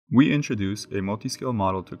We introduce a multi-scale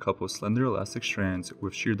model to couple slender elastic strands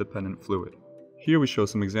with shear-dependent fluid. Here we show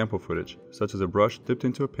some example footage, such as a brush dipped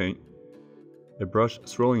into a paint, a brush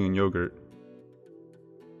swirling in yogurt,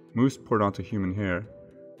 mousse poured onto human hair,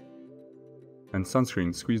 and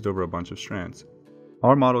sunscreen squeezed over a bunch of strands.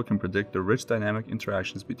 Our model can predict the rich dynamic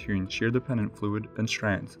interactions between shear-dependent fluid and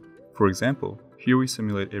strands. For example, here we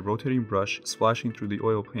simulate a rotating brush splashing through the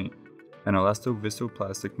oil paint, an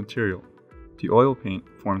elastoviscoplastic material. The oil paint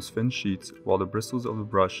forms thin sheets while the bristles of the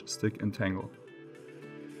brush stick entangled.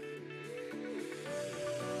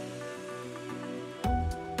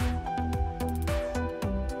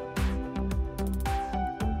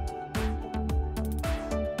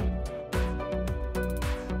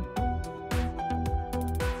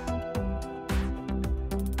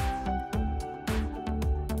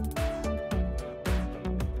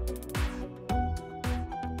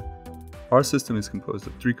 Our system is composed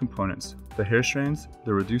of three components: the hair strands,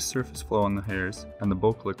 the reduced surface flow on the hairs, and the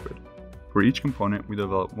bulk liquid. For each component, we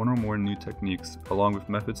develop one or more new techniques, along with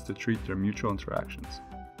methods to treat their mutual interactions.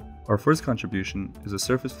 Our first contribution is a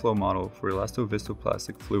surface flow model for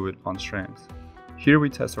elastoviscoplastic fluid on strands. Here we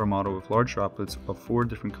test our model with large droplets of 4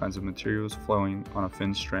 different kinds of materials flowing on a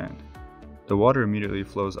thin strand. The water immediately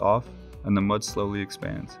flows off, and the mud slowly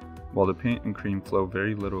expands, while the paint and cream flow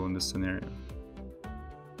very little in this scenario.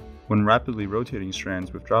 When rapidly rotating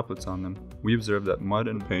strands with droplets on them, we observe that mud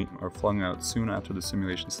and paint are flung out soon after the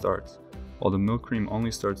simulation starts, while the milk cream only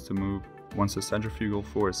starts to move once the centrifugal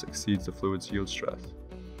force exceeds the fluid's yield stress.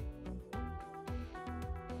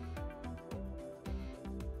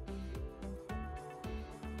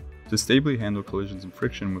 To stably handle collisions and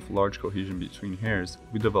friction with large cohesion between hairs,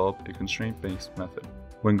 we developed a constraint-based method.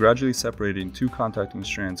 When gradually separating 2 contacting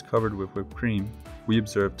strands covered with whipped cream, we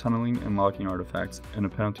observe tunneling and locking artifacts in a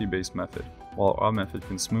penalty-based method, while our method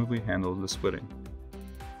can smoothly handle the splitting.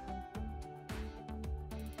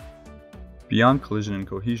 Beyond collision and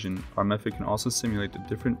cohesion, our method can also simulate the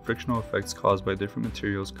different frictional effects caused by different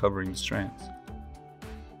materials covering the strands.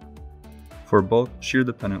 For bulk,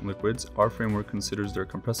 shear-dependent liquids, our framework considers their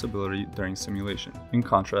compressibility during simulation, in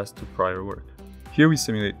contrast to prior work. Here we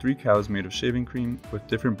simulate 3 cows made of shaving cream with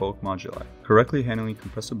different bulk moduli. Correctly handling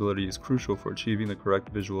compressibility is crucial for achieving the correct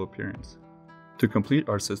visual appearance. To complete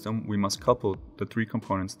our system, we must couple the 3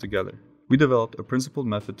 components together. We developed a principled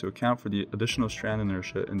method to account for the additional strand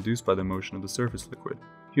inertia induced by the motion of the surface liquid.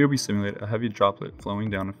 Here we simulate a heavy droplet flowing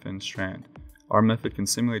down a thin strand. Our method can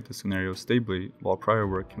simulate the scenario stably, while prior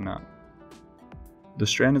work cannot. The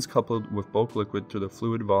strand is coupled with bulk liquid through the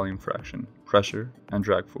fluid volume fraction, pressure, and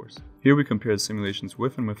drag force. Here we compared simulations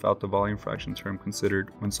with and without the volume fraction term considered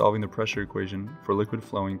when solving the pressure equation for liquid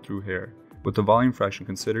flowing through hair. With the volume fraction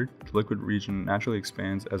considered, the liquid region naturally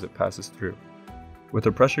expands as it passes through. With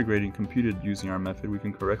the pressure gradient computed using our method, we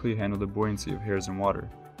can correctly handle the buoyancy of hairs in water,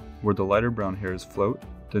 where the lighter brown hairs float,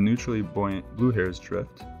 the neutrally buoyant blue hairs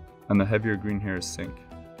drift, and the heavier green hairs sink.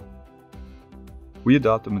 We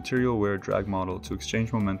adopt a material-aware drag model to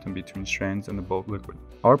exchange momentum between strands and the bulk liquid.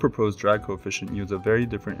 Our proposed drag coefficient yields a very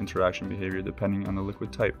different interaction behavior depending on the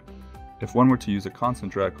liquid type. If one were to use a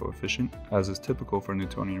constant drag coefficient, as is typical for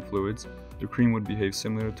Newtonian fluids, the cream would behave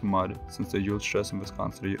similar to mud since the yield stress and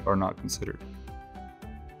viscosity are not considered.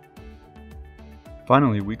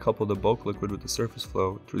 Finally, we couple the bulk liquid with the surface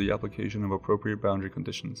flow through the application of appropriate boundary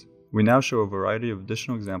conditions. We now show a variety of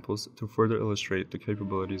additional examples to further illustrate the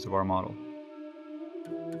capabilities of our model.